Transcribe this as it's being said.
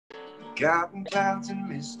Cotton clouds and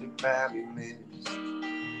mystic valley mist.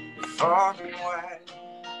 They're far and wide,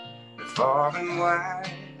 they're far and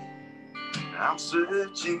wide. I'm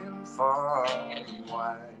searching far and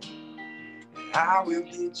wide. And I will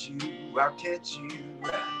get you, I'll catch you.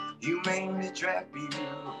 You made me trap you.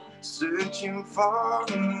 Searching far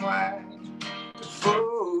and wide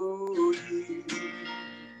for you.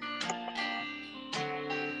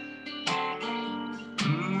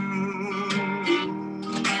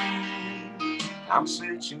 I'm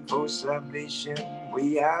searching for salvation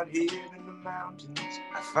way out here in the mountains.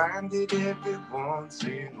 I find it every once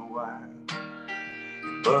in a while.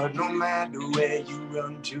 But no matter where you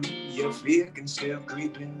run to, your fear can still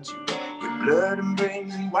creep into your blood and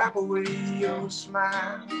brains and wipe away your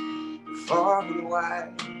smile. You're far and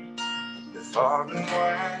wide, you're far and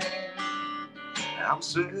wide. I'm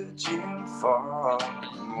searching far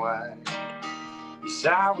and wide. Yes,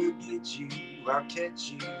 I will get you, I'll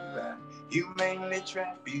catch you. You mainly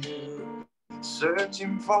trap you.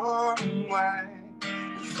 Searching far and wide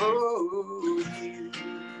for you.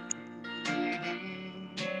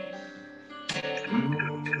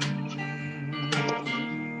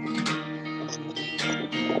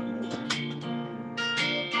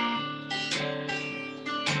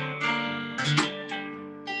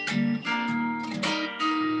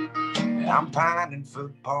 I'm pining for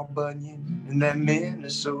Paul Bunyan in that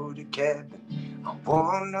Minnesota cabin on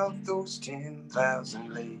one of those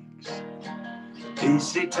 10,000 lakes. They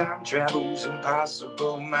say time travel's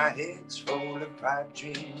impossible. My head's full of pipe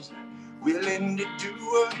dreams, willing to do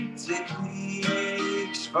what it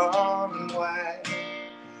takes. Far and wide,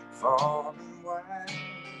 far and wide.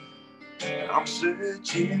 I'm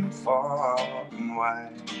searching far and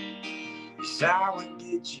wide. Yes, I will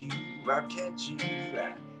get you, I'll catch you.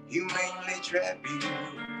 You mainly trap you.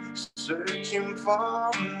 Searching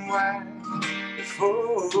far and wide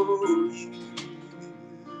for you.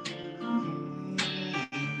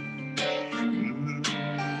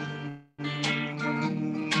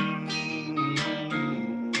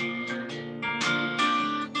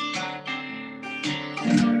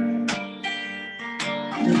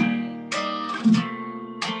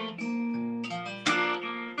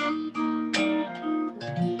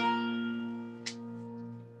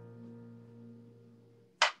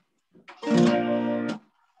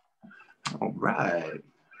 All right.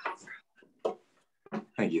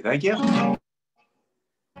 Thank you, thank you.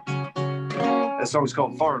 That song's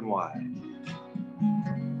called Far and Wide.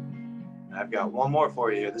 I've got one more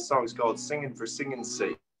for you here. This song's called Singing for Singing's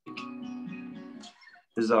Sake.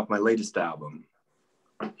 This is off my latest album.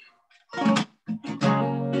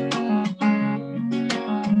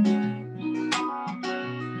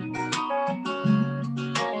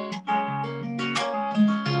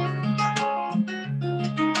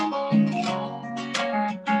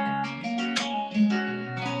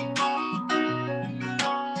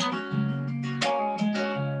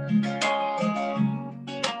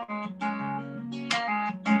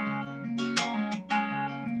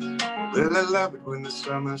 Well, I love it when the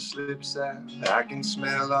summer slips out. I can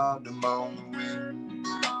smell autumn on the wind.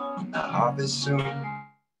 And the harvest soon.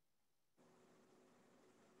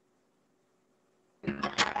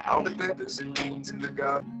 All the peppers and beans in the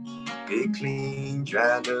garden get clean,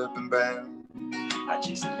 dried up and brown. I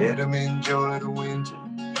just let them enjoy the winter.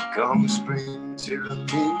 Come spring till I'm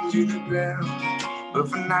into the ground. But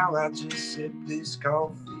for now I just sip this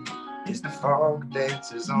coffee as the fog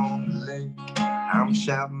dances on the lake. I'm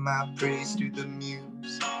shouting my praise to the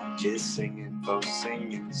muse, just singing for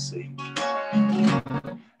singing's sake.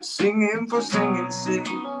 Singing for singing's sake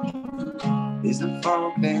as the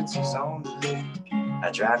fog dances on the lake.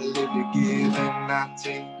 I try to live to give and not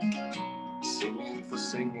take, singing for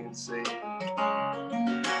singing's sake.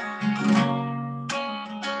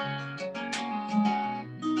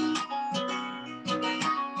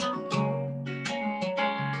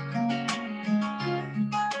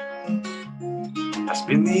 I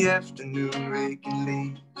spend the afternoon raking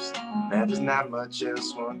leaves, now there's not much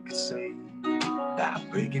else one could say. I'm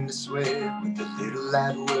breaking the sweat with a little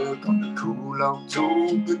light work on a cool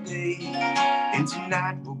October day. And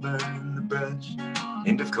tonight we'll burn the brush,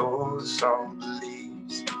 and of course all the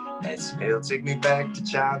leaves. That smell take me back to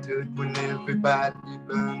childhood when everybody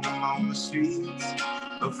burned them on the streets.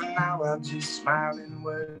 But for now I'll just smile and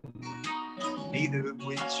work, neither of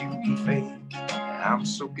which you can fake. I'm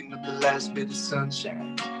soaking up the last bit of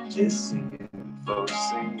sunshine, just singing for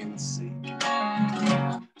singing's sake.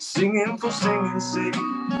 Singing for singing's sake,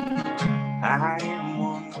 I am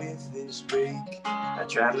one with this break. I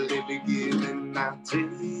try to live to give and not take,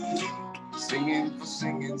 singing for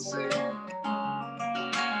singing's sake.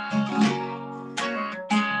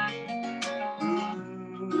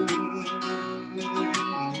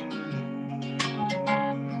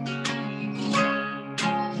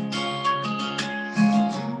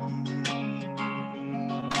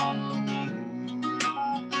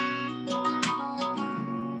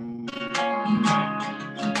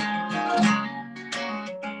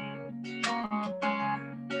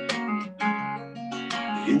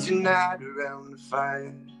 tonight around the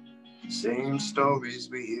fire, same stories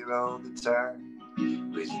we hear all the time,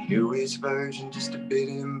 with the newest version just a bit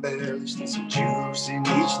embellished and some juice in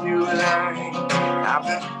each new line. I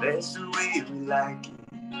bet that's the way we like it.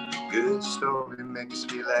 Good story make us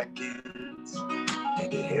feel like kids,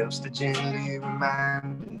 and it helps to gently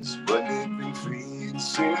remind us what living free and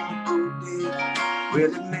simple did.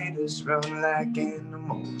 Well, it made us run like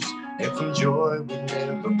animals, and from joy we'd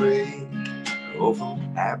never break, or from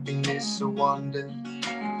happiness or wonder,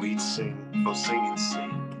 we'd sing for singing's sake.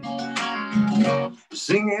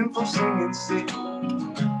 Singing for singing's sake,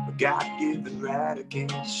 a God-given right I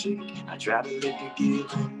can't shake. I try to live a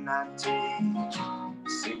give and not take.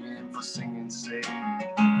 Singing for singing's sake,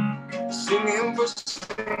 singing for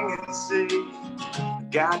singing's sake, a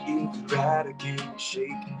God-given right I can't shake.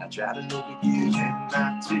 I try to live a give and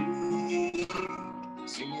not take.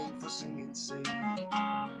 Singing for singing's sake.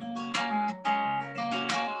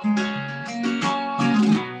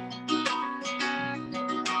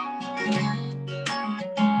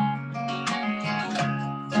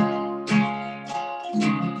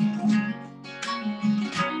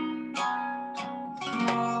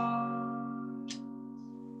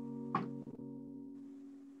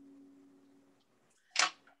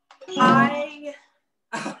 Hi.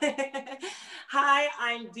 Hi,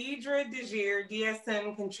 I'm Deidre Desir,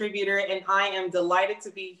 DSM contributor, and I am delighted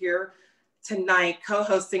to be here tonight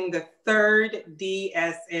co-hosting the third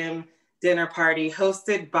DSM dinner party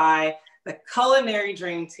hosted by the Culinary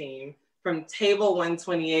Dream Team from Table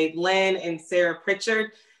 128, Lynn and Sarah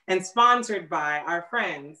Pritchard, and sponsored by our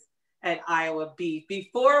friends at Iowa Beef.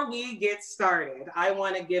 Before we get started, I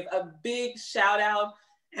want to give a big shout out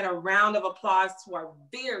and a round of applause to our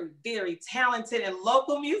very, very talented and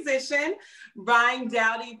local musician, Ryan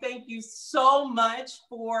Dowdy. Thank you so much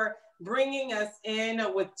for bringing us in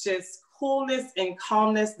with just coolness and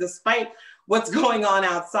calmness, despite what's going on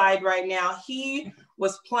outside right now. He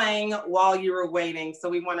was playing while you were waiting. So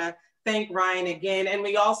we wanna thank Ryan again. And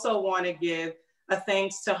we also wanna give a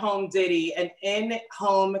thanks to Home Diddy, an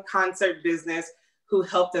in-home concert business who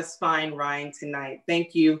helped us find Ryan tonight.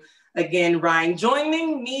 Thank you again, Ryan.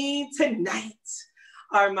 Joining me tonight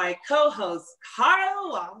are my co-hosts, Carla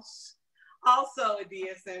Walsh, also a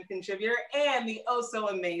DSM contributor, and the oh so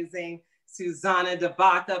amazing Susanna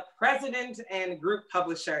DeVaca, president and group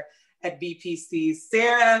publisher at BPC.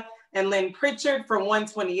 Sarah and Lynn Pritchard from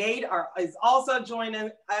 128 is also joining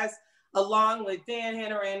us, along with Dan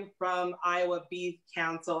Hennerin from Iowa Beef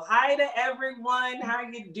Council. Hi to everyone, how are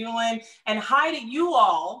you doing? And hi to you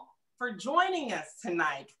all for joining us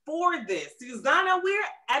tonight for this. Susanna, we're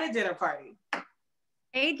at a dinner party.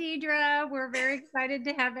 Hey, Deidre, we're very excited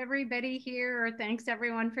to have everybody here. Thanks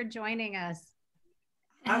everyone for joining us.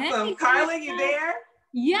 Awesome. Hey, Carla, you there?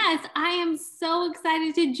 Yes, I am so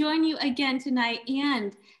excited to join you again tonight.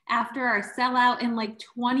 And after our sellout in like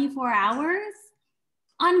 24 hours,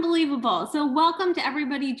 unbelievable. So welcome to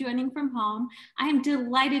everybody joining from home. I am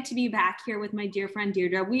delighted to be back here with my dear friend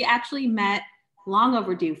Deirdre. We actually met long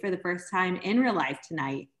overdue for the first time in real life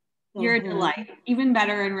tonight. You're a delight, even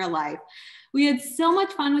better in real life. We had so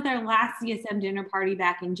much fun with our last DSM dinner party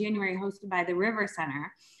back in January, hosted by the River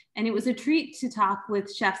Center. And it was a treat to talk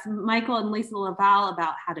with chefs Michael and Lisa Laval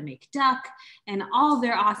about how to make duck and all of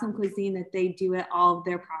their awesome cuisine that they do at all of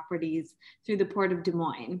their properties through the Port of Des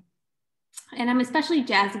Moines. And I'm especially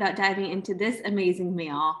jazzed about diving into this amazing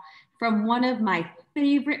meal from one of my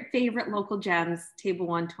favorite local gems, Table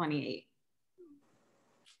 128.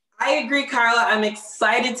 I agree, Carla. I'm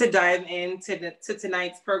excited to dive into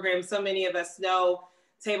tonight's program. So many of us know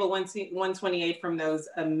Table 128 from those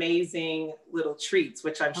amazing little treats,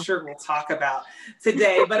 which I'm sure we'll talk about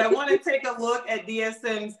today. But I want to take a look at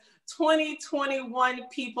DSM's 2021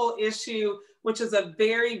 People issue, which is a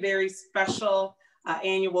very, very special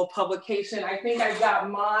annual publication. I think I've got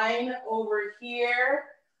mine over here,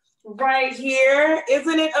 right here.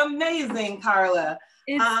 Isn't it amazing, Carla?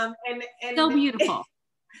 It's so beautiful.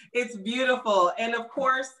 It's beautiful. And of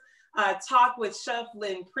course, talk with Chef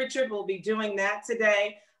Lynn Pritchard. We'll be doing that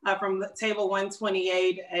today from Table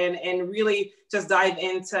 128 and really just dive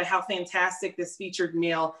into how fantastic this featured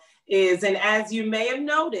meal is. And as you may have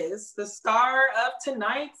noticed, the star of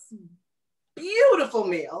tonight's beautiful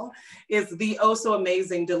meal is the oh so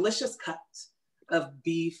amazing, delicious cut of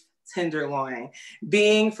beef tenderloin.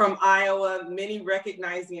 Being from Iowa, many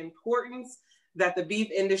recognize the importance that the beef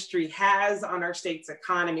industry has on our state's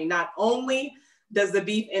economy. Not only does the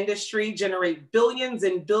beef industry generate billions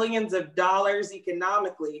and billions of dollars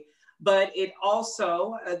economically, but it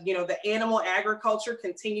also, the animal agriculture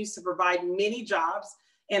continues to provide many jobs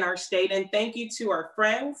in our state. And thank you to our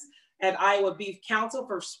friends at Iowa Beef Council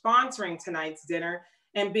for sponsoring tonight's dinner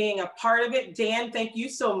and being a part of it. Dan, thank you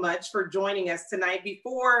so much for joining us tonight.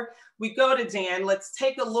 Before we go to Dan, let's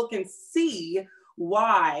take a look and see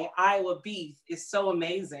why Iowa beef is so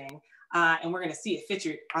amazing. And we're gonna see it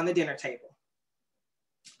featured on the dinner table.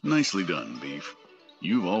 Nicely done, Beef.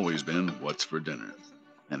 You've always been what's for dinner.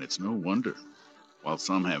 And it's no wonder. While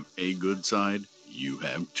some have a good side, you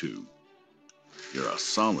have two. You're a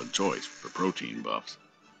solid choice for protein buffs.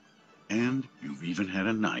 And you've even had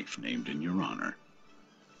a knife named in your honor.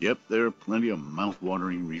 Yep, there are plenty of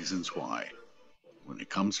mouth-watering reasons why. When it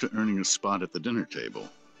comes to earning a spot at the dinner table,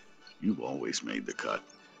 you've always made the cut.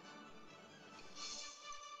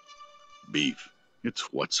 Beef,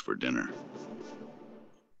 it's what's for dinner.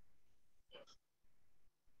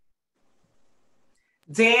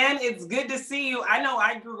 Dan, it's good to see you. I know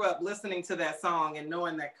I grew up listening to that song and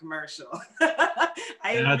knowing that commercial.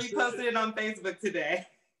 I reposted it on Facebook today.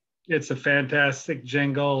 It's a fantastic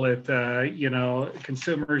jingle. It,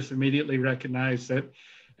 consumers immediately recognize it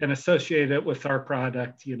and associate it with our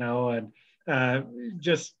product, and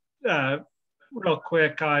just real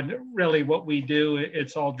quick on really what we do.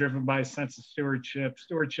 It's all driven by a sense of stewardship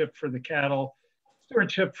for the cattle,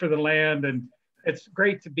 stewardship for the land. And it's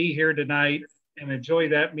great to be here tonight and enjoy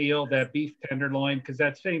that meal, that beef tenderloin, because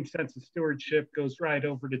that same sense of stewardship goes right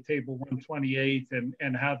over to table 128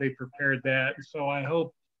 and how they prepared that. So I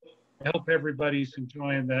hope everybody's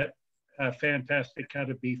enjoying that fantastic cut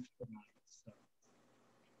of beef tonight.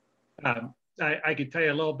 So, I could tell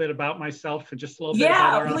you a little bit about myself and just a little bit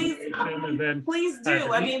about our operation, and then please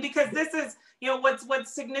do. I mean, because this is,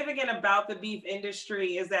 what's significant about the beef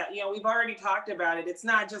industry is that, we've already talked about it. It's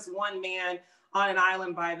not just one man on an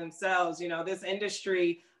island by themselves. This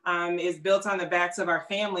industry is built on the backs of our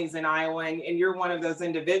families in Iowa, and you're one of those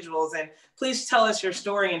individuals. And please tell us your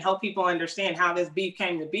story and help people understand how this beef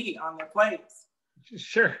came to be on their plates.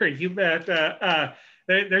 Sure, you bet.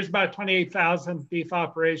 There's about 28,000 beef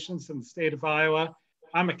operations in the state of Iowa.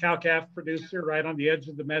 I'm a cow-calf producer right on the edge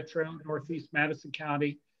of the metro, Northeast Madison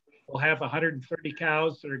County. We'll have 130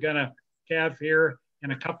 cows that are gonna calve here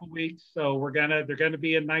in a couple weeks. So they're gonna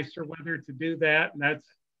be in nicer weather to do that, and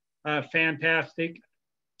that's fantastic.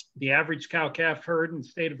 The average cow-calf herd in the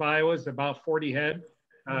state of Iowa is about 40 head.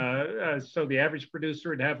 So the average producer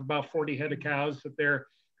would have about 40 head of cows that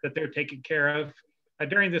they're taking care of.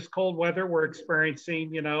 During this cold weather, we're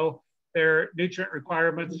experiencing, their nutrient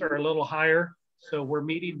requirements are a little higher. So we're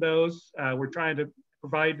meeting those. We're trying to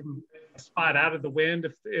provide them a spot out of the wind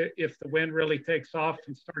if the wind really takes off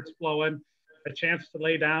and starts blowing, a chance to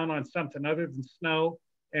lay down on something other than snow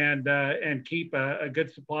and keep a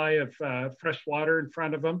good supply of fresh water in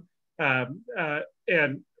front of them. Here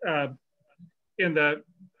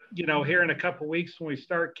in a couple of weeks when we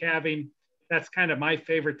start calving, that's kind of my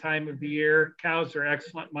favorite time of the year. Cows are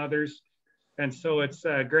excellent mothers. And so it's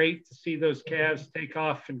great to see those calves take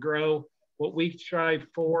off and grow. What we strive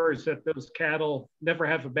for is that those cattle never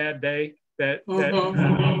have a bad day, that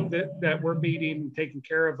we're meeting and taking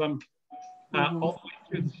care of them all the way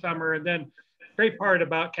through the summer. And then great part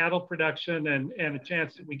about cattle production and a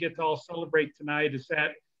chance that we get to all celebrate tonight is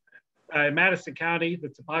that in Madison County, the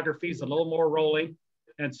topography is a little more rolling.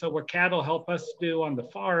 And so what cattle help us do on the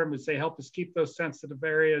farm is they help us keep those sensitive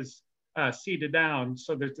areas seeded down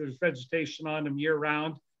so that there's vegetation on them year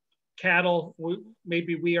round. Cattle,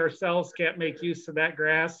 maybe we ourselves can't make use of that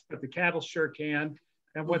grass, but the cattle sure can.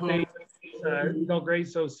 And what they'll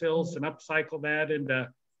graze those hills and upcycle that into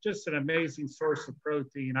just an amazing source of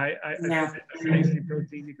protein. I think it's amazing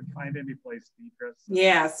protein you can find any place, Deidre.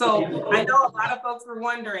 Yeah, so I know a lot of folks were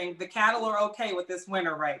wondering, the cattle are okay with this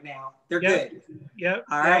winter right now. They're good. Yep.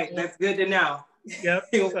 All right, that's good to know. Yep,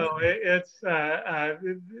 so it's,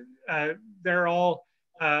 they're all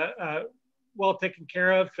well taken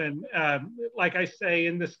care of. And like I say,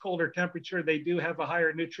 in this colder temperature, they do have a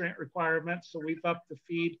higher nutrient requirement. So we've upped the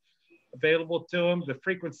feed available to them, the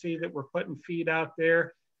frequency that we're putting feed out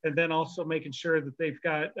there, and then also making sure that they've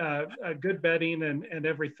got a good bedding and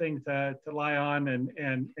everything to lie on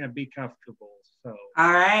and be comfortable. So.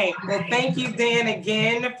 All right. Well, thank you, Dan,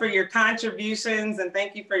 again for your contributions, and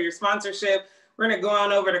thank you for your sponsorship. We're going to go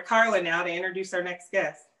on over to Carla now to introduce our next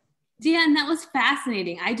guest. Dan, that was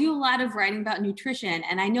fascinating. I do a lot of writing about nutrition,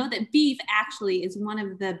 and I know that beef actually is one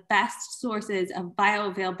of the best sources of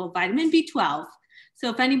bioavailable vitamin B12. So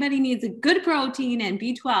if anybody needs a good protein and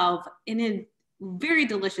B12 in a very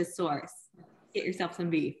delicious source, get yourself some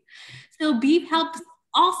beef. So beef helps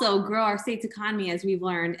also grow our state's economy, as we've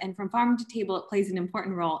learned, and from farm to table, it plays an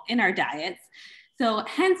important role in our diets. So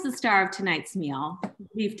hence the star of tonight's meal,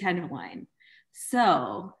 beef tenderloin.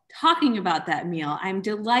 So talking about that meal, I'm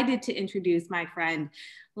delighted to introduce my friend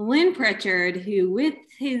Lynn Pritchard, who with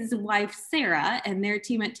his wife Sarah and their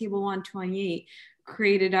team at Table 128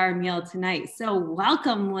 created our meal tonight. So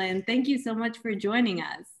welcome, Lynn. Thank you so much for joining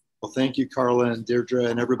us. Well, thank you, Carla and Deirdre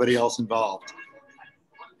and everybody else involved.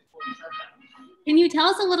 Can you tell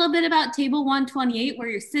us a little bit about Table 128, where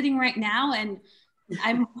you're sitting right now? And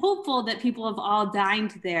I'm hopeful that people have all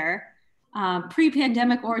dined there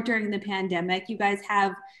pre-pandemic or during the pandemic. You guys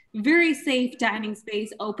have very safe dining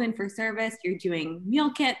space open for service. You're doing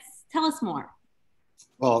meal kits. Tell us more.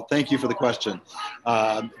 Well, thank you for the question.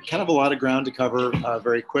 Kind of a lot of ground to cover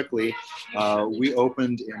very quickly. We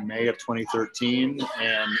opened in May of 2013,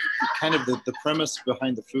 and kind of the premise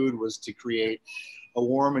behind the food was to create a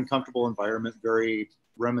warm and comfortable environment, very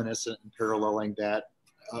reminiscent and paralleling that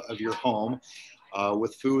of your home,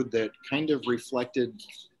 with food that kind of reflected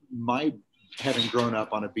my having grown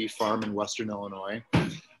up on a beef farm in Western Illinois.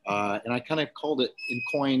 And I kind of called it and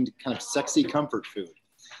coined kind of sexy comfort food.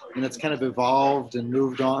 And it's kind of evolved and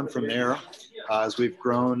moved on from there as we've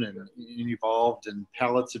grown and evolved, and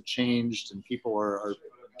palates have changed, and people are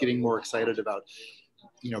getting more excited about,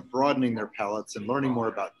 broadening their palates and learning more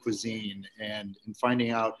about cuisine and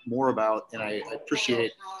finding out more about, and I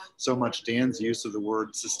appreciate so much Dan's use of the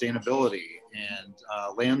word sustainability and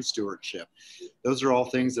land stewardship. Those are all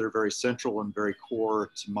things that are very central and very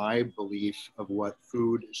core to my belief of what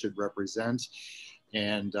food should represent.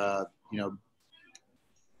 And,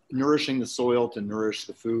 nourishing the soil to nourish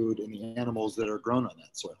the food and the animals that are grown on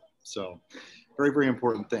that soil. So very, very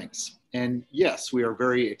important things. And yes, we are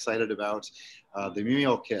very excited about the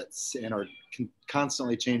meal kits and our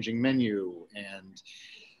constantly changing menu and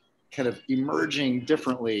kind of emerging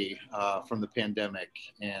differently from the pandemic,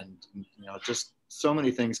 and just so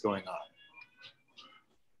many things going on.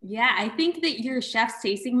 Yeah, I think that your chef's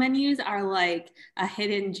tasting menus are like a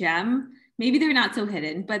hidden gem. Maybe they're not so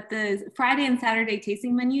hidden, but the Friday and Saturday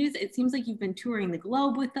tasting menus, it seems like you've been touring the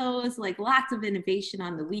globe with those, like lots of innovation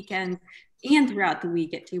on the weekends and throughout the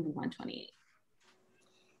week at Table 128.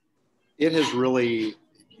 It has really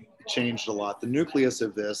changed a lot. The nucleus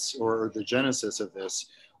of this, or the genesis of this,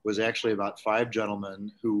 was actually about 5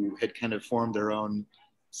 gentlemen who had kind of formed their own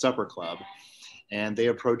supper club. And they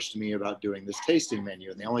approached me about doing this tasting menu.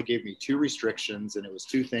 And they only gave me 2 restrictions, and it was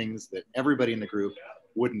 2 things that everybody in the group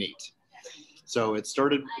wouldn't eat. So it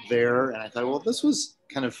started there, and I thought, well, this was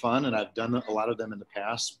kind of fun, and I've done a lot of them in the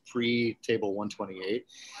past, pre-Table 128.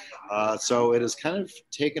 So it has kind of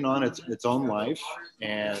taken on its own life,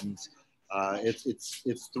 and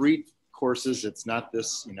it's 3 courses. It's not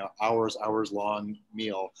this hours long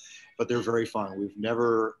meal, but they're very fun. We've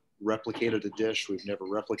never replicated a dish. We've never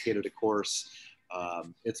replicated a course.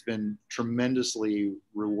 It's been tremendously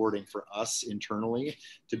rewarding for us internally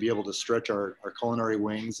to be able to stretch our culinary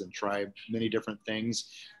wings and try many different things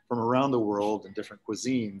from around the world and different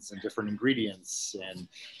cuisines and different ingredients, and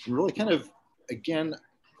really kind of, again,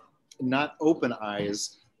 not open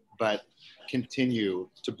eyes, but continue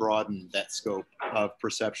to broaden that scope of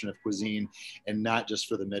perception of cuisine, and not just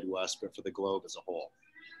for the Midwest, but for the globe as a whole.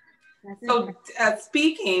 So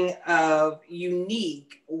speaking of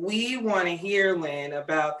unique, we want to hear, Lynn,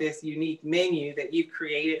 about this unique menu that you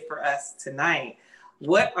created for us tonight.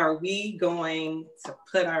 What are we going to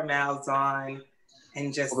put our mouths on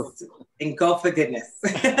and just engulf the goodness?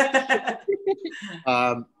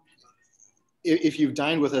 If you've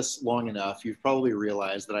dined with us long enough, you've probably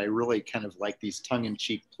realized that I really kind of like these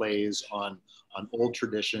tongue-in-cheek plays on old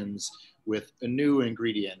traditions with a new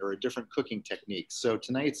ingredient or a different cooking technique. So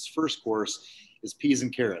tonight's first course is peas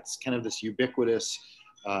and carrots, kind of this ubiquitous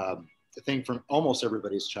thing from almost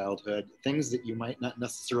everybody's childhood, things that you might not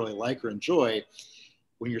necessarily like or enjoy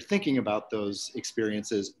when you're thinking about those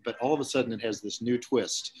experiences, but all of a sudden it has this new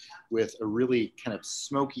twist with a really kind of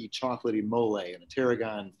smoky, chocolatey mole and a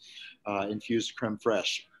tarragon infused creme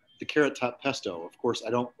fraiche. The carrot top pesto, of course,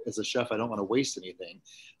 as a chef, I don't want to waste anything.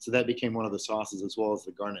 So that became one of the sauces, as well as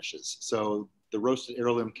the garnishes. So the roasted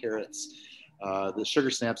heirloom carrots, the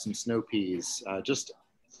sugar snaps and snow peas, just,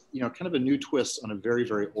 kind of a new twist on a very,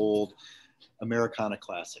 very old Americana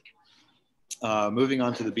classic. Moving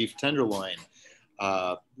on to the beef tenderloin,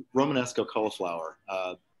 Romanesco cauliflower.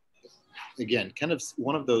 Again, kind of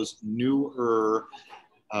one of those newer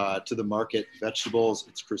to the market vegetables.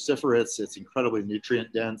 It's cruciferous, it's incredibly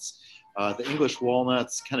nutrient dense. The English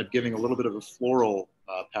walnuts kind of giving a little bit of a floral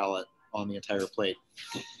palette on the entire plate.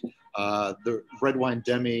 The red wine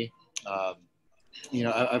demi,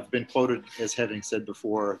 I've been quoted as having said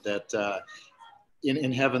before that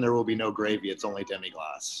in heaven there will be no gravy. It's only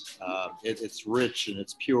demi-glace. It's rich and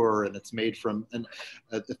it's pure, and it's made from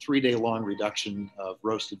a 3-day long reduction of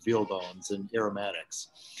roasted veal bones and aromatics.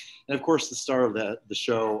 And of course, the star of the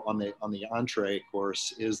show on the entree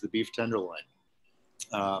course is the beef tenderloin.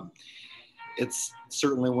 It's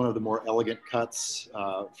certainly one of the more elegant cuts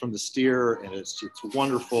from the steer, and it's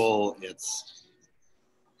wonderful. It's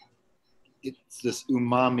this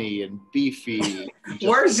umami and beefy. And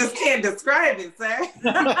Words just can't describe it, sir.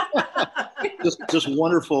 just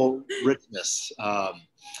wonderful richness.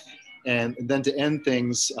 And then to end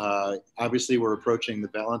things, obviously we're approaching the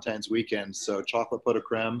Valentine's weekend, so chocolate pot de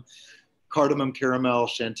creme, cardamom caramel,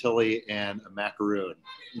 chantilly, and a macaroon.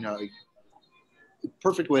 You know,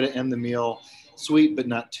 perfect way to end the meal. Sweet, but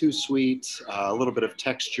not too sweet. A little bit of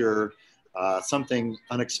texture, something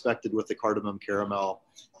unexpected with the cardamom caramel.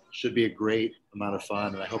 Should be a great amount of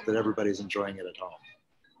fun, and I hope that everybody's enjoying it at home.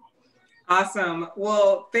 Awesome.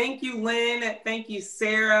 Well, thank you, Lynn. Thank you,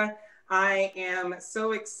 Sarah. I am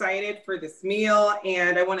so excited for this meal,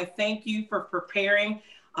 and I want to thank you for preparing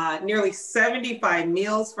nearly 75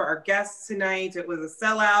 meals for our guests tonight. It was a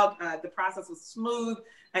sellout. The process was smooth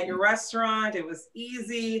at your restaurant. It was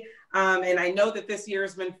easy. And I know that this year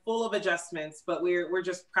has been full of adjustments, but we're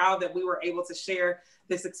just proud that we were able to share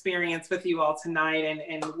this experience with you all tonight.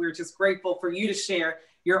 And we're just grateful for you to share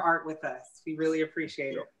your art with us. We really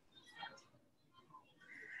appreciate it.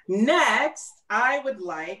 Next, I would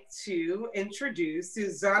like to introduce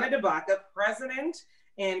Susanna DeBaca, President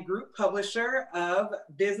and Group Publisher of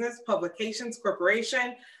Business Publications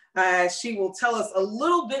Corporation. She will tell us a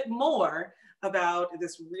little bit more about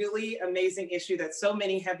this really amazing issue that so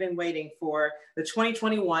many have been waiting for, the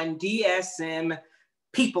 2021 DSM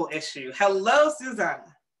People issue. Hello, Susanna.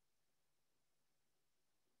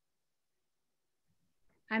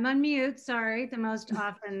 I'm on mute, sorry, the most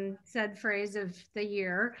often said phrase of the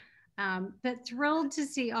year. But thrilled to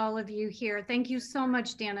see all of you here. Thank you so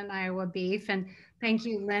much, Dan and Iowa Beef, and thank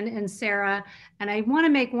you, Lynn and Sarah. And I want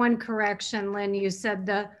to make one correction, Lynn. You said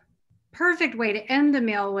the perfect way to end the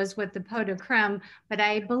meal was with the pot de creme, but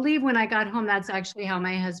I believe when I got home, that's actually how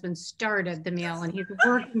my husband started the meal, and he's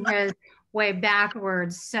working his way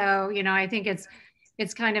backwards. So, you know, I think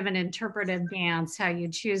it's kind of an interpretive dance how you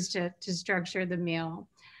choose to structure the meal.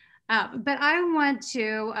 But I want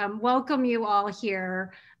to welcome you all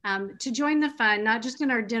here to join the fun, not just in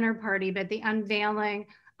our dinner party, but the unveiling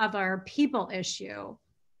of our people issue.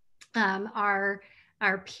 Our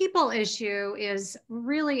people issue is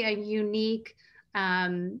really a unique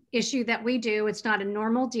issue that we do. It's not a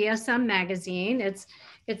normal DSM magazine.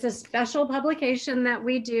 It's a special publication that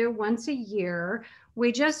we do once a year.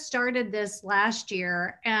 We just started this last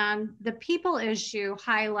year, and the people issue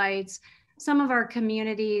highlights some of our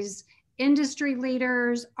community's industry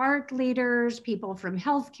leaders, art leaders, people from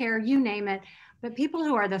healthcare, you name it, but people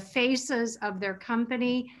who are the faces of their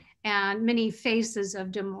company and many faces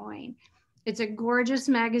of Des Moines. It's a gorgeous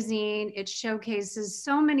magazine. It showcases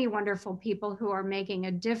so many wonderful people who are making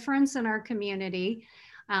a difference in our community.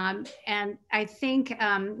 And I think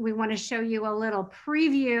we want to show you a little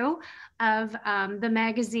preview of the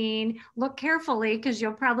magazine. Look carefully, because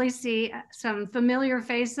you'll probably see some familiar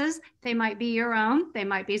faces. They might be your own. They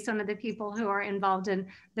might be some of the people who are involved in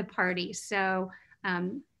the party. So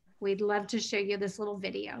we'd love to show you this little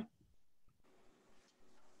video.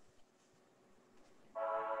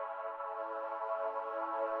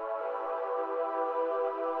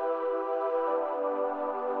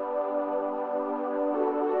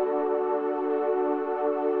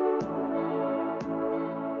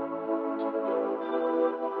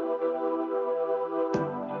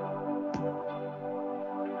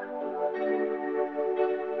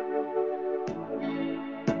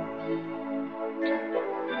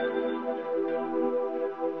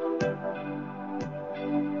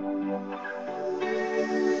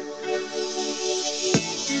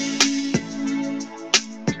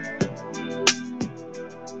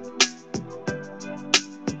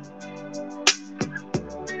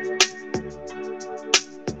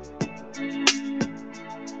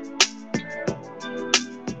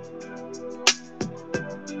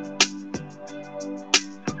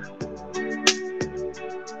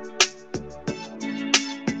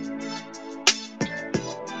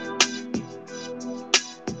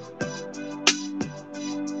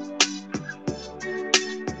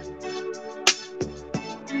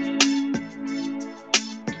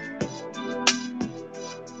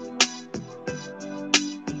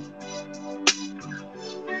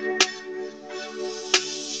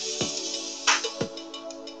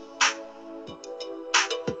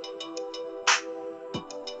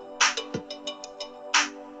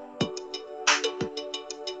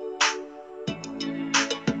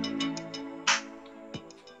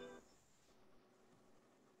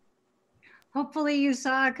 Hopefully you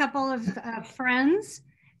saw a couple of friends.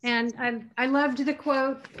 And I loved the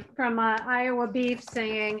quote from Iowa Beef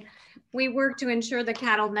saying, "We work to ensure the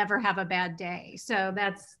cattle never have a bad day." So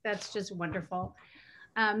that's just wonderful.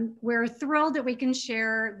 We're thrilled that we can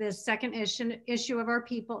share this second issue of our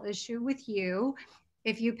People issue with you.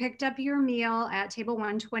 If you picked up your meal at table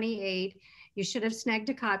 128, you should have snagged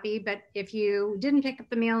a copy. But if you didn't pick up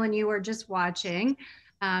the meal and you were just watching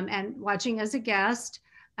and watching as a guest,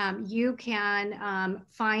 you can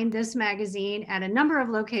find this magazine at a number of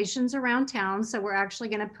locations around town. So we're actually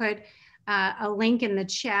going to put a link in the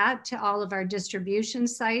chat to all of our distribution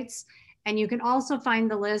sites. And you can also find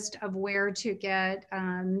the list of where to get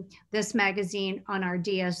this magazine on our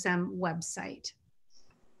DSM website.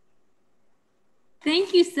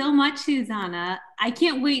 Thank you so much, Susanna. I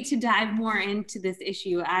can't wait to dive more into this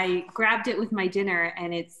issue. I grabbed it with my dinner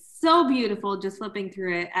and it's so beautiful just flipping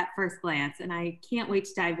through it at first glance, and I can't wait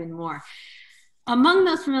to dive in more. Among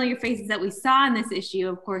those familiar faces that we saw in this issue,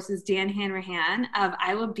 of course, is Dan Hanrahan of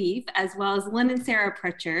Iowa Beef, as well as Lynn and Sarah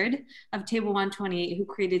Pritchard of Table 128, who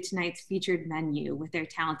created tonight's featured menu with their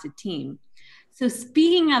talented team. So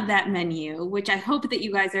speaking of that menu, which I hope that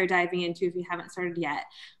you guys are diving into if you haven't started yet,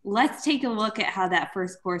 let's take a look at how that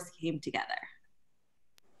first course came together.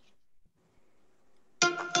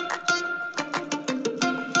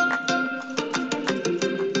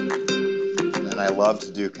 And I love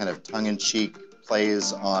to do kind of tongue-in-cheek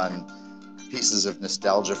plays on pieces of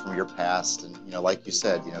nostalgia from your past. And, you know, like you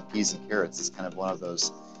said, you know, peas and carrots is kind of one of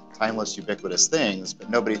those timeless, ubiquitous things, but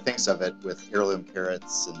nobody thinks of it with heirloom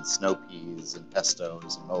carrots and snow peas and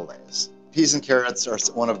pestos and moles. Peas and carrots are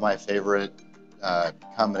one of my favorite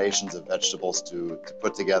combinations of vegetables to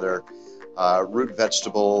put together. Root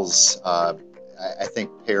vegetables, I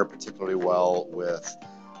think, pair particularly well with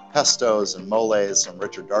pestos and moles, some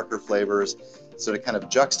richer, darker flavors. So to kind of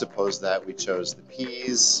juxtapose that, we chose the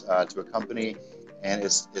peas to accompany, and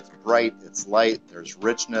it's bright, it's light, there's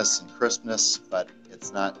richness and crispness, but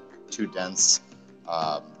it's not too dense,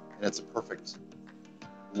 and it's a perfect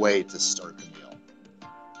way to start the meal.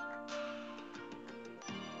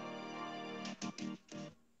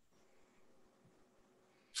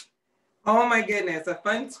 Oh my goodness, a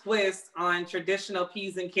fun twist on traditional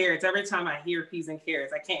peas and carrots. Every time I hear peas and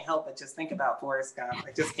carrots, I can't help but just think about Forrest Gump.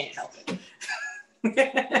 I just can't help it.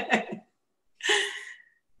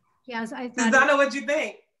 Yes, I thought. Susanna, what'd you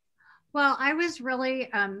think? Well, I was really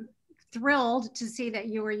thrilled to see that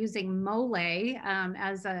you were using mole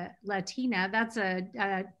as a Latina. That's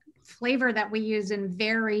a flavor that we use in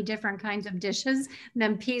very different kinds of dishes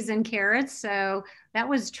than peas and carrots. So that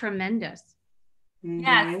was tremendous. Mm-hmm.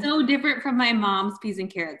 Yeah, so different from my mom's peas and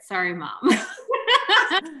carrots. Sorry, Mom.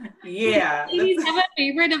 Yeah. Do you have a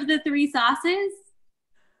favorite of the three sauces?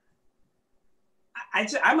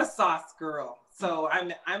 I'm a sauce girl. So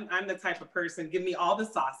I'm the type of person, give me all the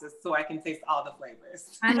sauces so I can taste all the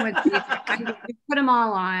flavors. I'm with you. I put them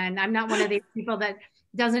all on. I'm not one of these people that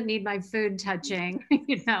doesn't need my food touching,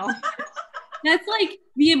 you know. That's like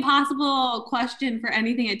the impossible question for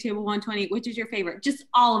anything at Table 120. Which is your favorite? Just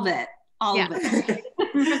all of it. All of it.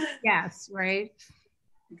 Yes, right.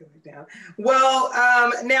 Down. Well,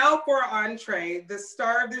 now for our entree, the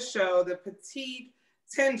star of the show, the petite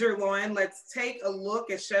tenderloin. Let's take a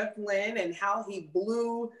look at Chef Lynn and how he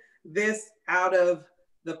blew this out of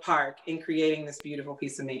the park in creating this beautiful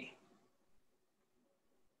piece of meat.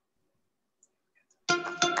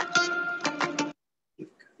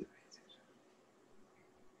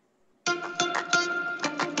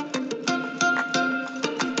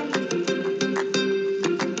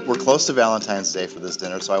 We're close to Valentine's Day for this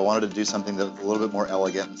dinner, so I wanted to do something that's a little bit more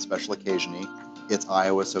elegant and special occasion-y. It's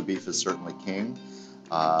Iowa, so beef is certainly king.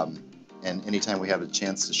 And anytime we have a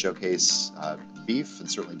chance to showcase beef,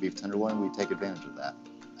 and certainly beef tenderloin, we take advantage of that.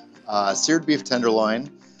 Seared beef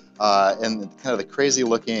tenderloin, and kind of the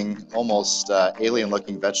crazy-looking, almost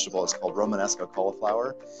alien-looking vegetable is called Romanesco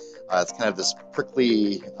cauliflower. It's kind of this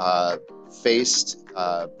prickly faced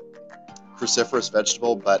cruciferous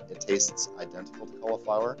vegetable, but it tastes identical to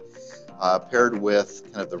cauliflower. Paired with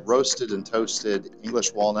kind of the roasted and toasted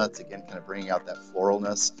English walnuts, again, kind of bringing out that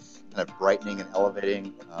floralness, kind of brightening and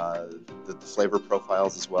elevating the flavor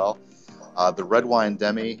profiles as well. The red wine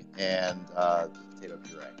demi and the potato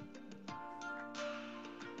puree.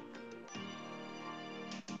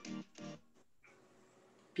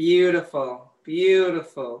 Beautiful,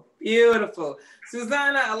 beautiful, beautiful.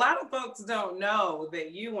 Susanna, a lot of folks don't know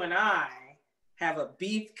that you and I have a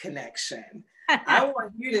beef connection. I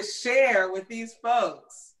want you to share with these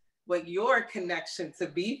folks what your connection to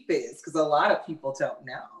beef is, because a lot of people don't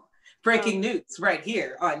know. Breaking news right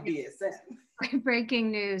here on DSM.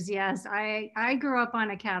 Breaking news. Yes, I grew up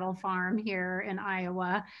on a cattle farm here in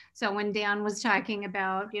Iowa. So when Dan was talking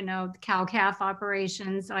about, the cow-calf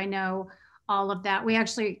operations, I know all of that. We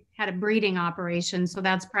actually had a breeding operation, so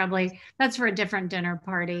that's for a different dinner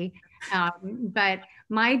party. But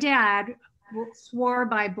my dad swore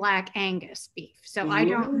by Black Angus beef. So I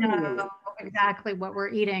don't know exactly what we're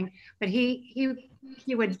eating, but he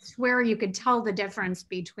would swear you could tell the difference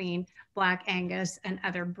between Black Angus and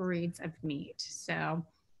other breeds of meat. So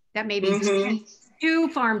that may be too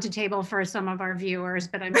farm to table for some of our viewers,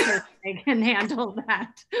 but I'm sure they can handle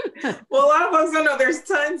that. Well, a lot of folks don't know there's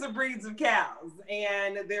tons of breeds of cows,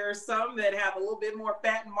 and there are some that have a little bit more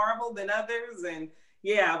fat and marble than others. And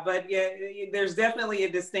there's definitely a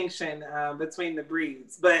distinction between the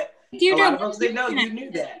breeds. But Deirdre, a lot of folks didn't know you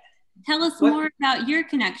knew that. Tell us more about your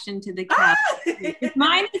connection to the cow.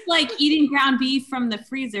 Mine is like eating ground beef from the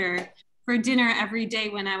freezer for dinner every day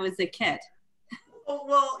when I was a kid.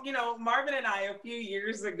 Well, Marvin and I a few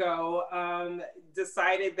years ago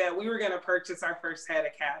decided that we were going to purchase our first head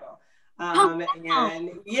of cattle. And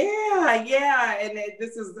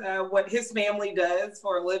this is what his family does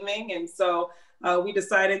for a living. And so we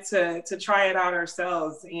decided to try it out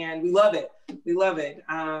ourselves, and we love it. We love it.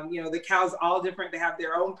 The cows all different. They have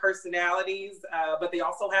their own personalities, but they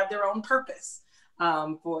also have their own purpose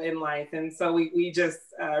in life. And so we just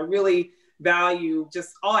really value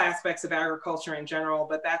just all aspects of agriculture in general,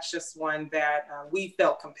 but that's just one that we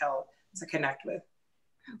felt compelled to connect with.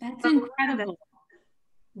 That's incredible.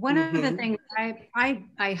 One of the things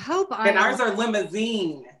I hope and ours are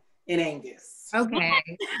limousine in Angus. Okay.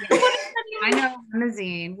 I know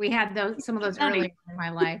limousine. We had some of those earlier in my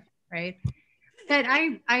life, right? But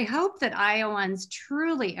I hope that Iowans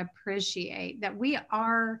truly appreciate that we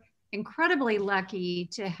are incredibly lucky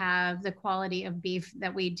to have the quality of beef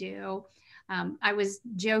that we do. I was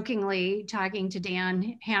jokingly talking to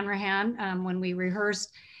Dan Hanrahan when we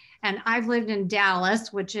rehearsed, and I've lived in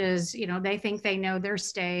Dallas, which is, they think they know their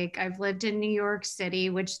steak. I've lived in New York City,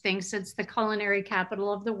 which thinks it's the culinary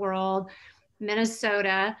capital of the world.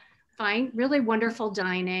 Minnesota, fine, really wonderful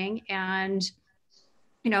dining. And,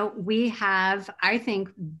 we have, I think,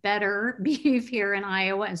 better beef here in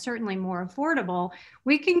Iowa, and certainly more affordable.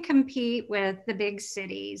 We can compete with the big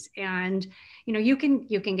cities, and, you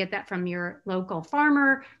can get that from your local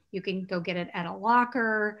farmer. You can go get it at a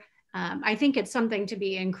locker. I think it's something to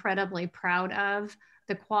be incredibly proud of,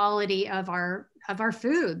 the quality of our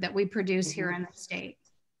food that we produce here in the state.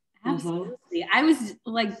 Absolutely. I was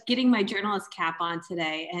like getting my journalist cap on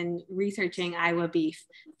today and researching Iowa beef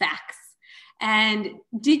facts. And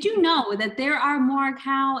did you know that there are more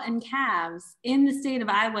cow and calves in the state of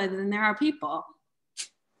Iowa than there are people?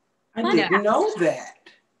 I didn't know that.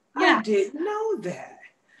 Yeah. I didn't know that.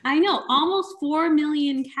 I know. Almost 4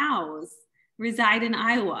 million cows reside in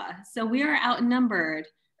Iowa. So we are outnumbered.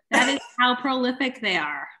 That is how prolific they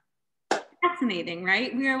are. Fascinating,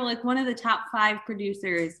 right? We are like one of the top 5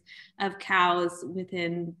 producers of cows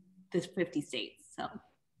within the 50 states. So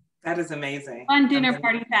that is amazing. Fun dinner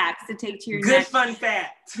party facts to take to your good fun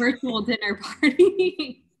fact virtual dinner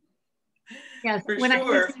party. Yes, when I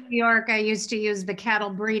was in New York, I used to use the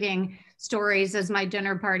cattle breeding stories as my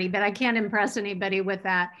dinner party, but I can't impress anybody with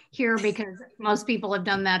that here because most people have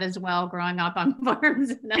done that as well growing up on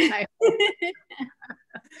farms.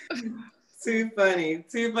 Too funny.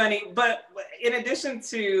 But in addition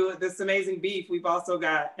to this amazing beef, we've also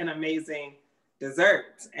got an amazing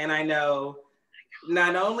dessert. And I know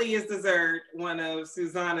not only is dessert one of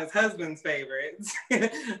Susanna's husband's favorites,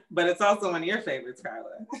 but it's also one of your favorites,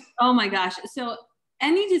 Carla. Oh my gosh. So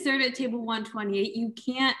any dessert at table 128, you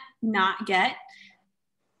can't not get.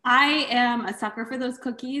 I am a sucker for those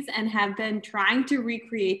cookies and have been trying to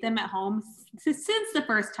recreate them at home since the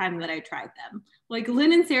first time that I tried them. Like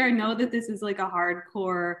Lynn and Sarah know that this is like a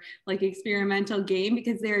hardcore, like experimental game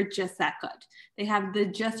because they're just that good. They have the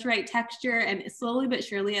just right texture, and slowly but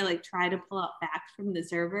surely I like try to pull out facts from the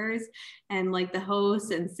servers and like the hosts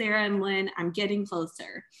and Sarah and Lynn, I'm getting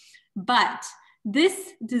closer. But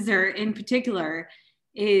this dessert in particular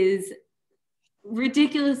is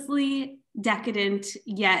ridiculously decadent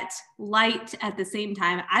yet light at the same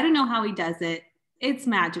time. I don't know how he does it. It's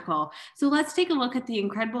magical. So let's take a look at the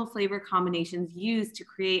incredible flavor combinations used to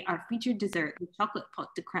create our featured dessert, the chocolate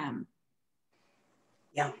pot de crème.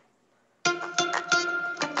 Yeah.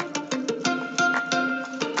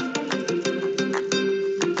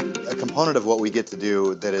 A component of what we get to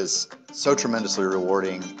do that is so tremendously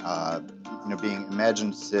rewarding, being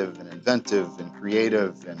imaginative and inventive and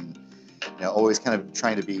creative and always kind of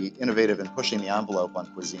trying to be innovative and pushing the envelope on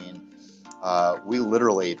cuisine. We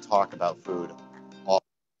literally talk about food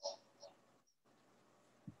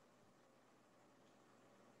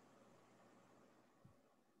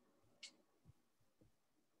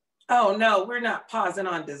Oh no, we're not pausing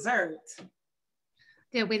on dessert.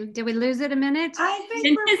 Did we lose it a minute? I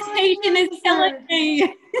think Anticipation is killing me.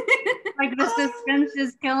 Like the suspense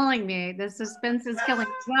is killing me. The suspense is killing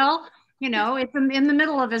me. Well, you know, it's in the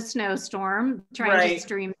middle of a snowstorm trying to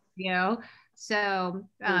stream video. So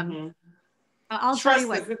I'll tell you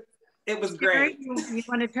what. It was great. You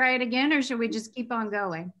want to try it again, or should we just keep on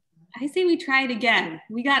going? I say we try it again.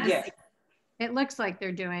 We got to. It looks like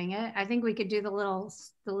they're doing it. I think we could do the little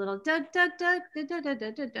da da da da da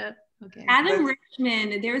da da da. Okay. Adam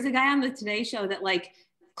Richman, there was a guy on the Today Show that like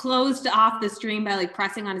closed off the stream by like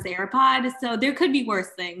pressing on his AirPod. So there could be worse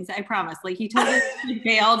things, I promise. Like he told us he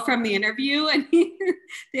bailed from the interview and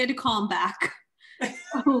they had to call him back.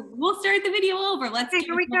 So we'll start the video over. Let's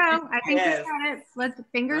here we go. I think we got it. Let's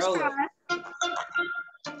fingers crossed.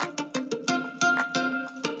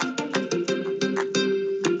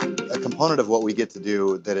 A component of what we get to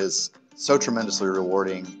do that is so tremendously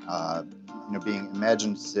rewarding, you know, being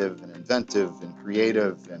imaginative and inventive and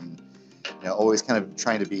creative and, you know, always kind of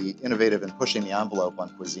trying to be innovative and pushing the envelope on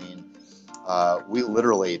cuisine. We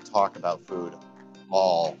literally talk about food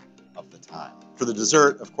all of the time. For the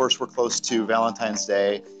dessert, of course, we're close to Valentine's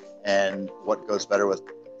Day, and what goes better with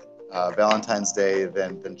Valentine's Day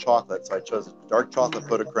than chocolate? So I chose dark chocolate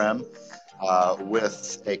pot de creme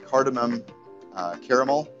with a cardamom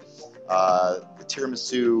caramel, the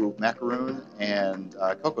tiramisu macaroon, and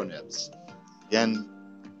cocoa nibs. Again,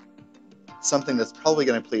 something that's probably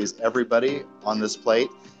going to please everybody on this plate.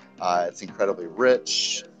 It's incredibly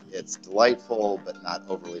rich, it's delightful, but not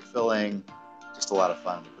overly filling. Just a lot of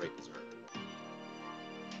fun, great dessert.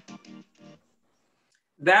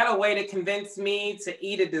 That a way to convince me to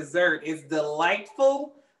eat a dessert is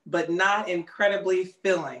delightful, but not incredibly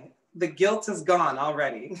filling. The guilt is gone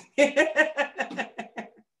already.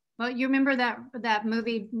 Well, you remember that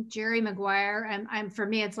movie Jerry Maguire, and for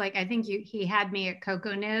me, it's like I think he had me at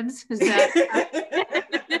cocoa nibs. Is that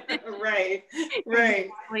right?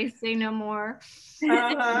 Please say no more.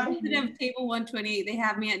 Instead of table 128, they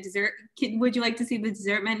have me at dessert. Would you like to see the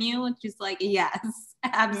dessert menu? It's just like, yes,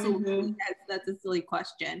 absolutely. That's a silly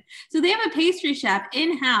question. So they have a pastry chef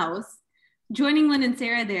in-house joining Lynn and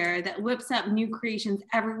Sarah there that whips up new creations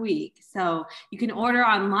every week. So you can order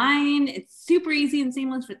online. It's super easy and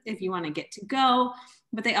seamless if you want to get to go.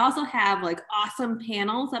 But they also have like awesome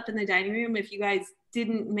panels up in the dining room if you guys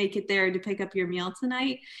didn't make it there to pick up your meal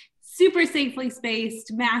tonight. Super safely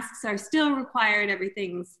spaced. Masks are still required.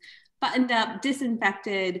 Everything's buttoned up,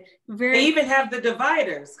 disinfected. They even have the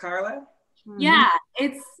dividers, Carla. Yeah,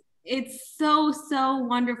 it's so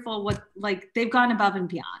wonderful what like they've gone above and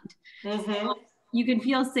beyond. So you can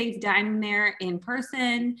feel safe dining there in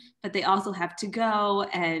person, but they also have to go,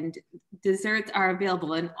 and desserts are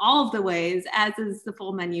available in all of the ways, as is the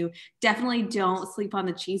full menu. Definitely don't sleep on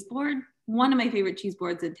the cheese board. One of my favorite cheese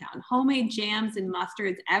boards in town. Homemade jams and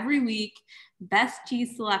mustards every week. Best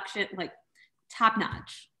cheese selection, like top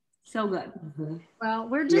notch. So good. Well,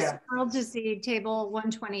 we're just thrilled to see Table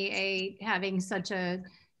 128 having such a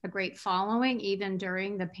great following, even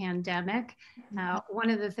during the pandemic. One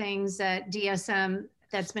of the things that DSM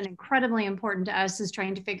that's been incredibly important to us is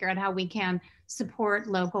trying to figure out how we can support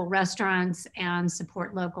local restaurants and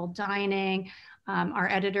support local dining. Our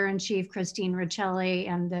editor-in-chief, Christine Riccelli,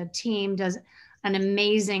 and the team does an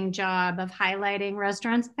amazing job of highlighting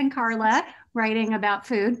restaurants, and Carla writing about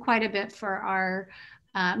food quite a bit for our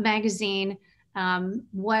magazine.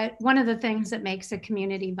 One of the things that makes a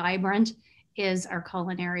community vibrant is our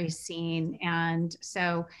culinary scene. And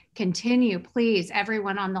so continue, please,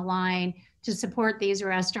 everyone on the line, to support these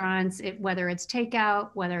restaurants, whether it's takeout,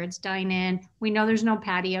 whether it's dine-in. We know there's no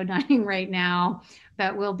patio dining right now,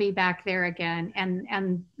 but we'll be back there again.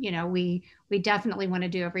 And you know, we definitely want to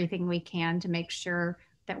do everything we can to make sure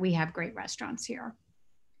that we have great restaurants here.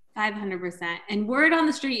 500%. And word on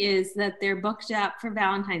the street is that they're booked up for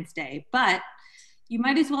Valentine's Day, but you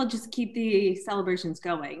might as well just keep the celebrations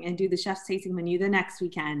going and do the chef's tasting menu the next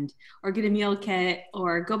weekend, or get a meal kit,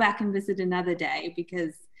 or go back and visit another day,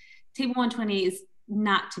 because Table 120 is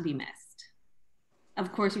not to be missed.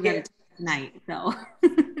 Of course, we got it tonight, so.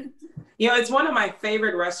 You know, it's one of my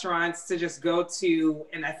favorite restaurants to just go to,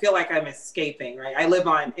 and I feel like I'm escaping, right? I live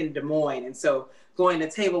in Des Moines, and so going to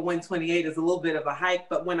Table 128 is a little bit of a hike,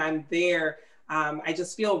 but when I'm there, I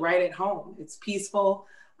just feel right at home. It's peaceful.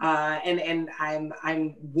 And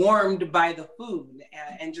I'm warmed by the food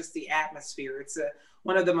and just the atmosphere. It's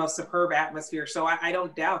one of the most superb atmospheres. So I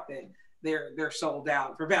don't doubt that they're sold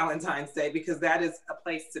out for Valentine's Day, because that is a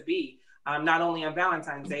place to be, not only on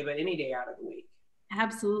Valentine's Day, but any day out of the week.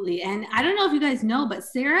 Absolutely. And I don't know if you guys know, but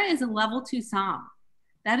Sarah is a level 2 som.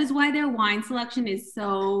 That is why their wine selection is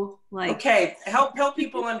so like. Okay, help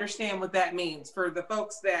people understand what that means for the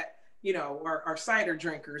folks that, you know, are cider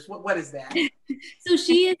drinkers. What is that? So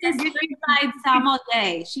she is a certified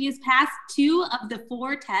sommelier. She has passed 2 of the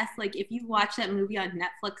 4 tests. Like if you watch that movie on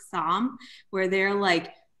Netflix, Somm, where they're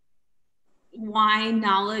like wine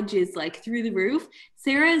knowledge is like through the roof.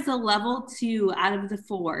 Sarah is a level 2 out of the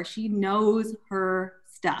 4. She knows her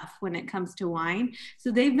stuff when it comes to wine.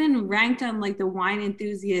 So they've been ranked on like the Wine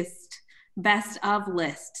Enthusiast best of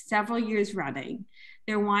list several years running.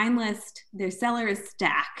 Their wine list, their cellar is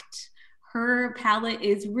stacked. Her palate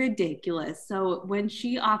is ridiculous. So when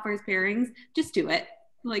she offers pairings, just do it.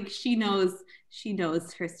 Like she knows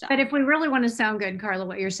her stuff. But if we really want to sound good, Carla,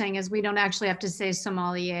 what you're saying is we don't actually have to say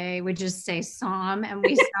sommelier. We just say somm, and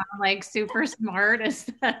we sound like super smart. Is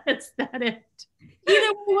that it?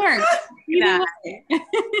 Either way works. Either way.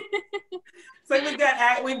 So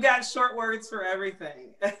we've got short words for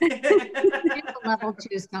everything. Level 2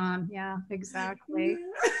 somm. Yeah, exactly.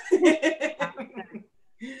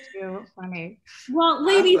 Too funny. Well,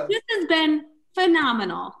 ladies, Awesome. This has been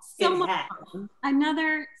phenomenal. So It much has. fun.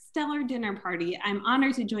 Another stellar dinner party. I'm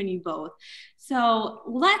honored to join you both. So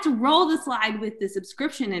let's roll the slide with the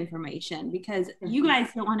subscription information because you guys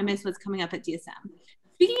don't want to miss what's coming up at DSM.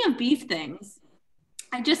 Speaking of beef things,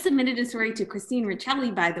 I just submitted a story to Christine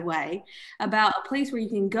Riccelli, by the way, about a place where you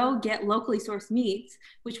can go get locally sourced meats,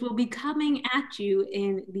 which will be coming at you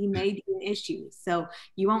in the May issue. So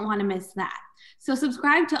you won't want to miss that. So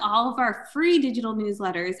subscribe to all of our free digital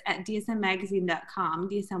newsletters at dsmmagazine.com,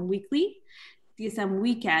 DSM Weekly, DSM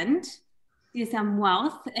Weekend, DSM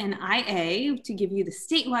Wealth, and IA to give you the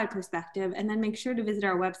statewide perspective. And then make sure to visit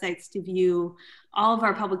our websites to view all of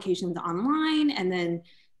our publications online and then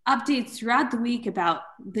updates throughout the week about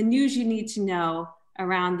the news you need to know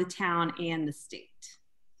around the town and the state.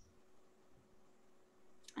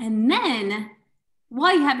 And then,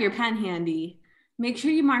 while you have your pen handy, make sure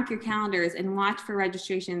you mark your calendars and watch for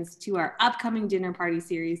registrations to our upcoming dinner party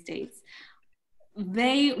series dates.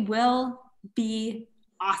 They will be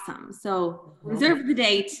awesome. So reserve the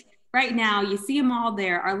date right now. You see them all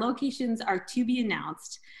there. Our locations are to be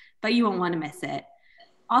announced, but you won't want to miss it.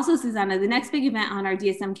 Also, Susanna, the next big event on our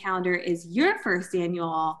DSM calendar is your first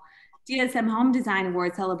annual DSM Home Design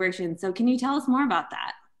Award celebration. So can you tell us more about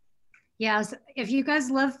that? Yes, if you guys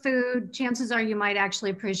love food, chances are you might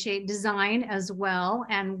actually appreciate design as well.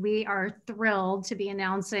 And we are thrilled to be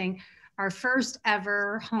announcing our first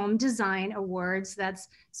ever Home Design Awards. That's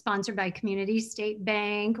sponsored by Community State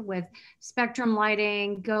Bank with Spectrum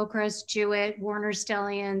Lighting, Gilchrist, Jewett, Warner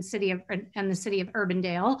Stellian, and the City of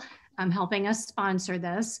Urbandale. Helping us sponsor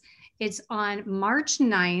this. It's on March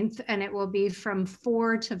 9th and it will be from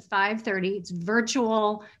 4 to 5:30. It's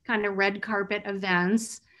virtual kind of red carpet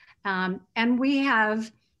events. And we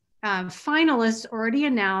have finalists already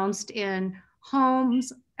announced in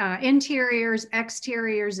homes, interiors,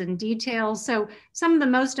 exteriors, and details. So some of the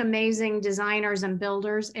most amazing designers and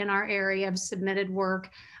builders in our area have submitted work.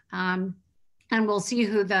 And we'll see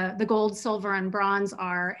who the gold, silver, and bronze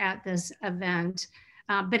are at this event.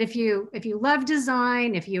 But if you love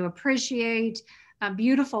design, if you appreciate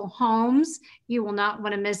beautiful homes, you will not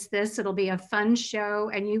want to miss this. It'll be a fun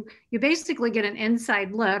show, and you basically get an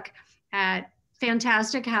inside look at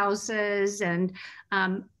fantastic houses. And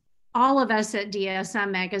all of us at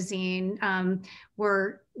DSM Magazine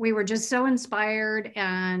we were just so inspired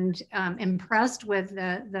and impressed with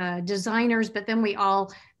the designers. But then we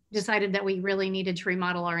all decided that we really needed to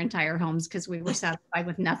remodel our entire homes because we were satisfied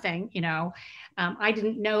with nothing, you know. I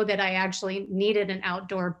didn't know that I actually needed an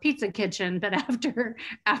outdoor pizza kitchen, but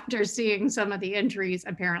after seeing some of the entries,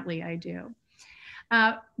 apparently I do.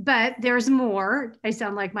 But there's more. I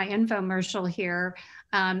sound like my infomercial here.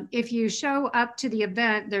 If you show up to the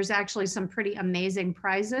event, there's actually some pretty amazing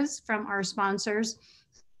prizes from our sponsors.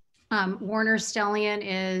 Warner Stellian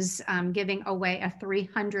is giving away a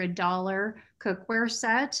 $300 cookware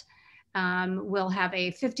set. We'll have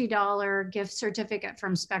a $50 gift certificate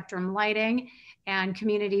from Spectrum Lighting, and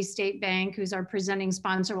Community State Bank, who's our presenting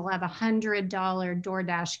sponsor, will have a $100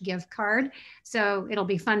 DoorDash gift card. So it'll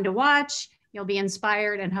be fun to watch. You'll be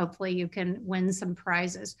inspired, and hopefully you can win some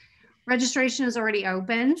prizes. Registration is already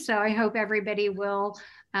open, so I hope everybody will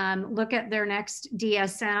look at their next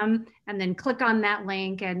DSM and then click on that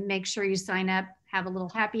link and make sure you sign up, have a little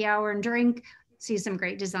happy hour and drink, see some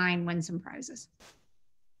great design, win some prizes.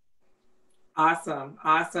 Awesome.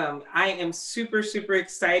 Awesome. I am super, super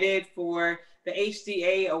excited for the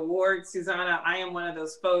HDA Awards. Susanna, I am one of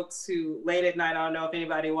those folks who late at night, I don't know if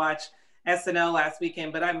anybody watched SNL last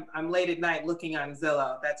weekend, but I'm late at night looking on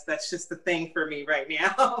Zillow. That's just the thing for me right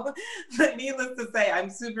now. But needless to say, I'm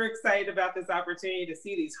super excited about this opportunity to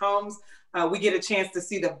see these homes. We get a chance to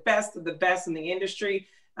see the best of the best in the industry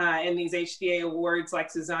in these HDA awards,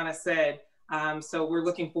 like Susanna said. So we're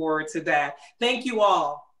looking forward to that. Thank you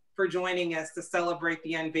all for joining us to celebrate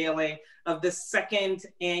the unveiling of the second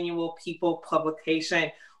annual People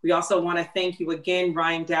publication. We also want to thank you again,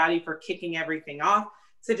 Ryan Dowdy, for kicking everything off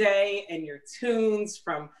today, and your tunes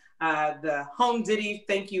from the Home Ditty.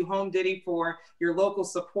 Thank you, Home Ditty, for your local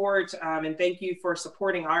support, and thank you for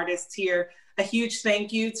supporting artists here. A huge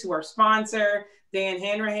thank you to our sponsor, Dan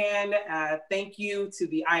Hanrahan. Thank you to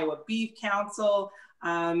the Iowa Beef Council,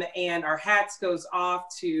 and our hats goes off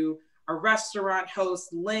to our restaurant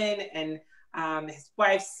host, Lynn, and his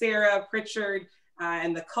wife, Sarah Pritchard,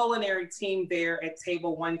 and the culinary team there at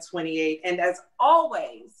Table 128. And as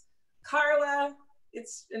always, Carla,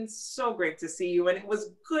 it's been so great to see you, and it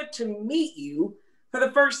was good to meet you for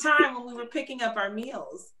the first time when we were picking up our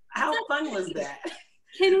meals. How fun was that?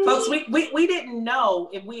 Folks, we didn't know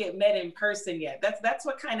if we had met in person yet. That's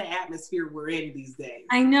what kind of atmosphere we're in these days.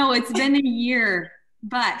 I know it's been a year,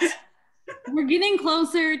 but we're getting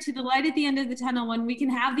closer to the light at the end of the tunnel when we can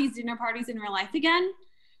have these dinner parties in real life again.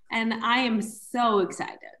 And I am so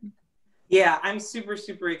excited. Yeah, I'm super,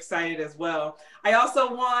 super excited as well. I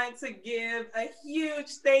also want to give a huge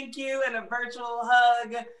thank you and a virtual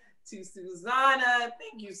hug to Susanna.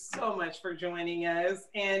 Thank you so much for joining us.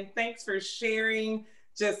 And thanks for sharing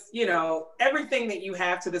just, everything that you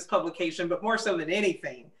have to this publication, but more so than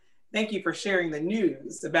anything, thank you for sharing the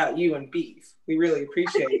news about you and beef. We really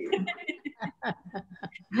appreciate you.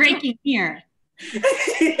 Breaking here.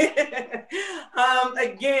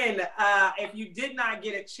 Again, if you did not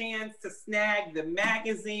get a chance to snag the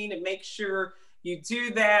magazine, and make sure you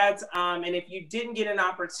do that. And if you didn't get an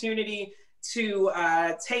opportunity to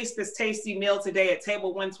taste this tasty meal today at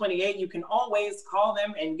Table 128, you can always call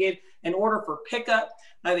them and get an order for pickup.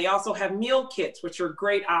 They also have meal kits, which are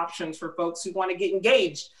great options for folks who want to get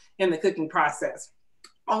engaged in the cooking process.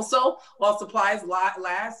 Also, while supplies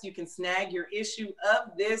last, you can snag your issue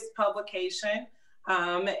of this publication,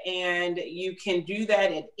 and you can do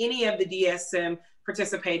that at any of the DSM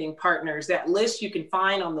participating partners. That list you can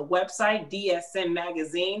find on the website,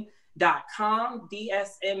 dsmmagazine.com,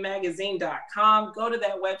 dsmmagazine.com. Go to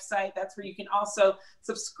that website. That's where you can also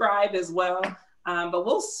subscribe as well. But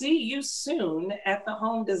we'll see you soon at the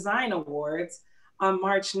Home Design Awards on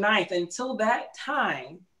March 9th. Until that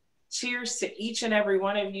time, cheers to each and every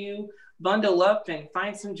one of you. Bundle up and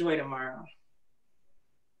find some joy tomorrow.